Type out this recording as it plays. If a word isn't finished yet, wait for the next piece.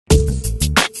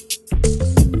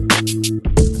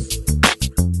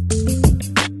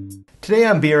Today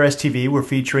on BRS TV we're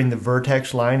featuring the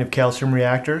Vertex line of calcium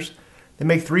reactors. They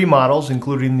make three models,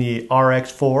 including the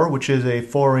RX4, which is a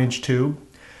 4-inch tube,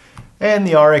 and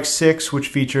the RX6, which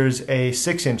features a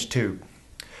 6-inch tube.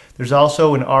 There's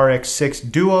also an RX6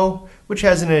 Duo, which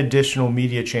has an additional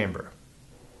media chamber.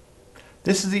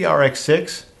 This is the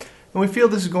RX6, and we feel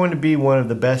this is going to be one of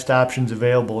the best options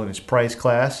available in its price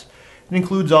class. It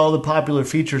includes all the popular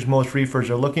features most reefers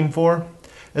are looking for,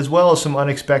 as well as some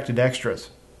unexpected extras.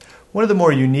 One of the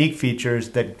more unique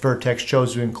features that Vertex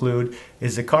chose to include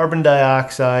is the carbon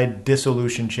dioxide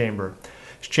dissolution chamber.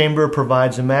 This chamber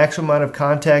provides a maximum amount of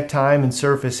contact time and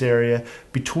surface area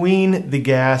between the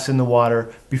gas and the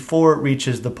water before it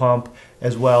reaches the pump,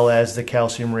 as well as the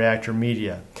calcium reactor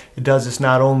media. It does this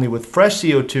not only with fresh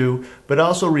CO2, but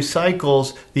also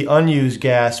recycles the unused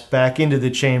gas back into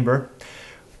the chamber.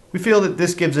 We feel that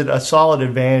this gives it a solid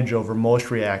advantage over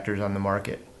most reactors on the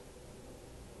market.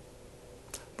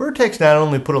 Vertex not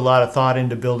only put a lot of thought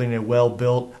into building a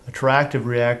well-built, attractive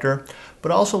reactor,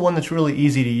 but also one that's really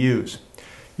easy to use.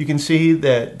 You can see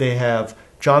that they have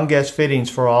John Guest fittings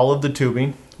for all of the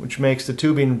tubing, which makes the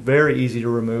tubing very easy to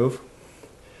remove.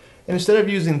 And instead of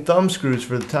using thumb screws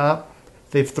for the top,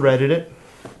 they've threaded it,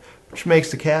 which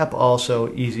makes the cap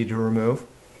also easy to remove.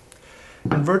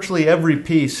 And virtually every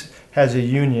piece has a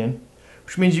union,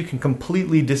 which means you can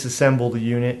completely disassemble the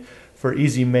unit for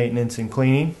easy maintenance and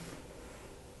cleaning.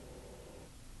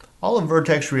 All of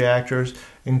Vertex reactors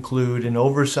include an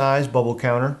oversized bubble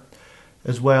counter,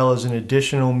 as well as an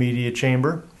additional media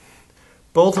chamber,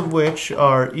 both of which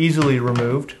are easily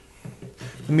removed.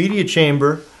 The media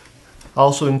chamber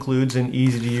also includes an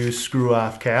easy-to-use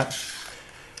screw-off cap.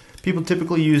 People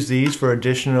typically use these for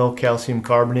additional calcium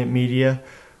carbonate media,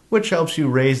 which helps you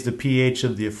raise the pH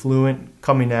of the effluent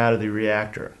coming out of the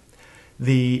reactor.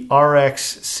 The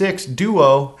RX6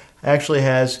 Duo actually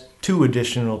has 2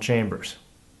 additional chambers.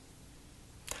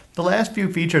 The last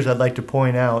few features I'd like to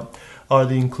point out are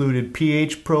the included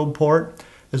pH probe port,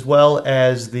 as well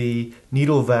as the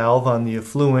needle valve on the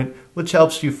effluent, which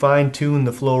helps you fine-tune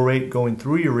the flow rate going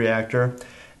through your reactor,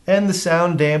 and the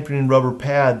sound dampening rubber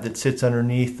pad that sits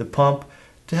underneath the pump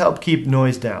to help keep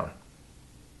noise down.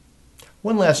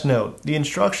 One last note, the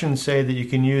instructions say that you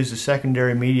can use the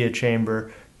secondary media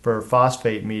chamber for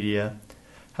phosphate media.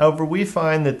 However, we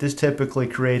find that this typically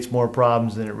creates more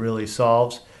problems than it really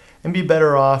solves, and be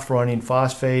better off running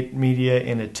phosphate media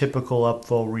in a typical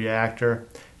upflow reactor.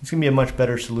 It's going to be a much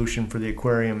better solution for the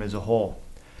aquarium as a whole.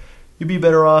 You'd be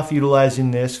better off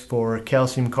utilizing this for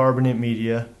calcium carbonate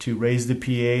media to raise the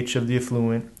pH of the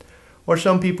effluent, or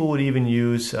some people would even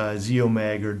use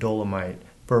zeomag or dolomite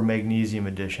for magnesium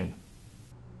addition.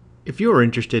 If you are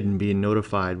interested in being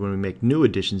notified when we make new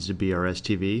additions to BRS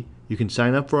TV, you can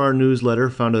sign up for our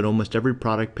newsletter found on almost every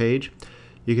product page.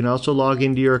 You can also log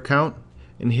into your account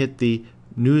and hit the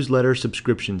newsletter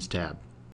subscriptions tab.